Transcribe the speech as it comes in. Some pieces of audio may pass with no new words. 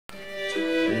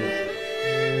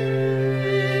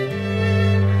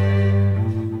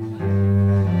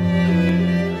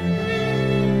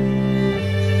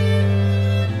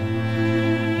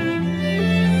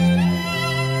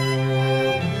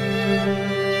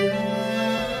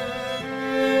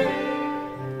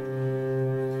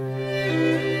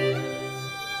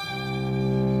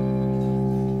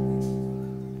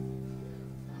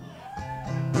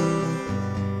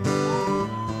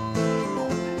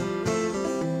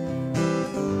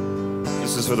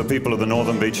is for the people of the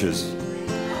northern beaches.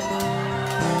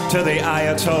 To the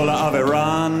Ayatollah of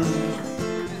Iran,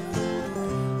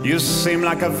 you seem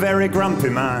like a very grumpy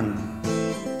man.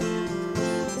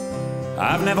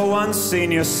 I've never once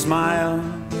seen you smile.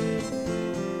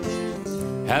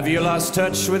 Have you lost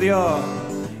touch with your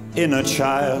inner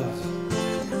child?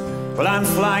 Well, I'm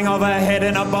flying overhead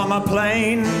in a bomber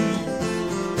plane,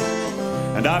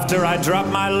 and after I drop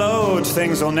my load,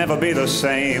 things will never be the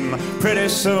same. Pretty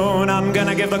soon I'm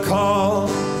gonna give the call.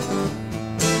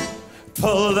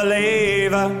 Pull the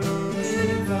lever,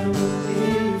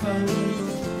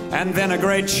 and then a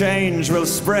great change will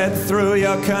spread through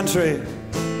your country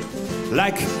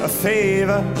like a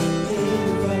fever.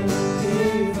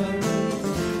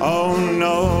 Oh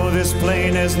no, this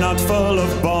plane is not full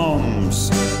of bombs,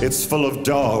 it's full of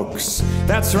dogs.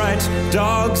 That's right,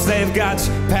 dogs, they've got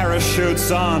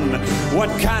parachutes on. What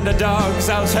kind of dogs?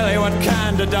 I'll tell you what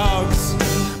kind of dogs.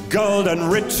 Golden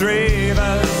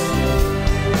retrievers.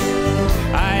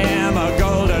 I am a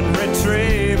golden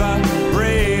retriever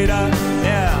breeder,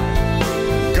 yeah.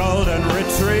 Golden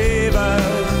retriever.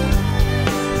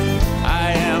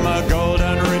 I am a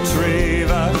golden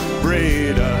retriever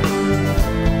breeder.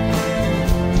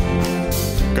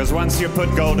 'Cause once you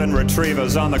put golden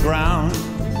retrievers on the ground,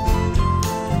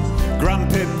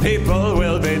 grumpy people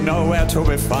will be nowhere to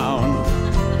be found.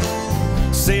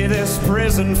 See this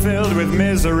prison filled with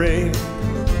misery,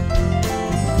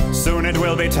 soon it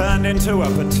will be turned into a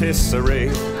patisserie.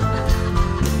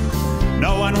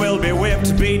 No one will be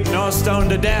whipped, beaten, or stoned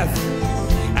to death.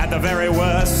 At the very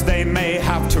worst, they may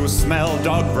have to smell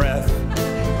dog breath.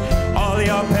 All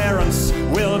your parents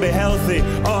will be healthy,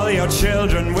 all your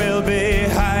children will be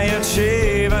high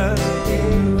achievers.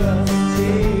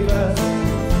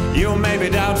 You may be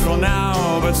doubtful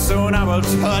now, but soon I will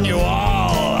turn you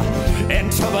all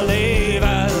into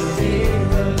believers.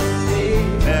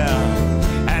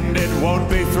 Yeah. And it won't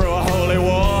be through a holy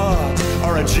war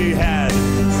or a jihad.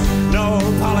 No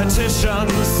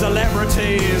politicians,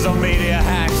 celebrities, or media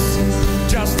hacks.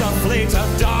 Just a fleet of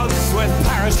dogs with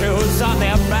parachutes on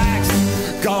their backs.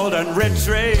 Golden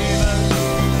retriever.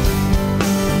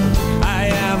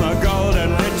 I am a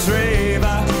golden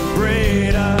retriever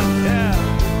breeder. Yeah.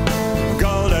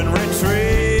 Golden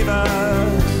retriever.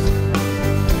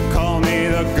 Call me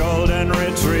the golden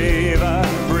retriever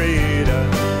breeder.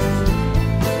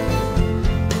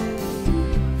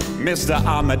 Mr.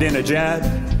 Ahmadinejad,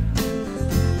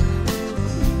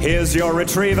 here's your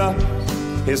retriever.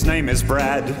 His name is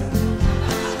Brad.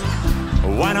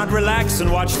 Why not relax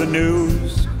and watch the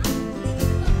news?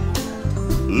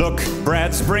 Look,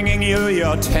 Brad's bringing you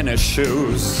your tennis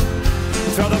shoes.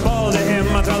 Throw the ball to him,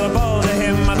 throw the ball to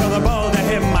him, throw the ball to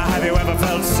him. Have you ever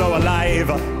felt so alive?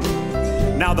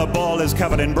 Now the ball is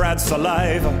covered in Brad's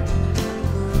saliva.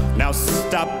 Now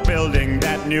stop building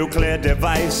that nuclear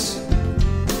device.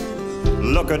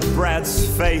 Look at Brad's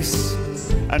face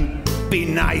and be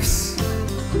nice.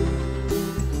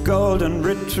 Golden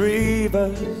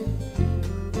retriever.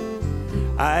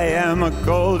 I am a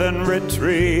golden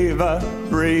retriever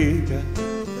breeder.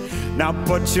 Now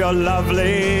put your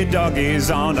lovely doggies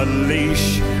on a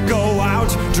leash. Go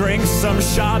out, drink some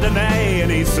Chardonnay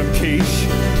and eat some quiche.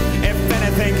 If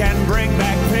anything can bring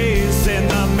back peace in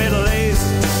the Middle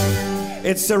East,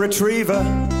 it's a retriever.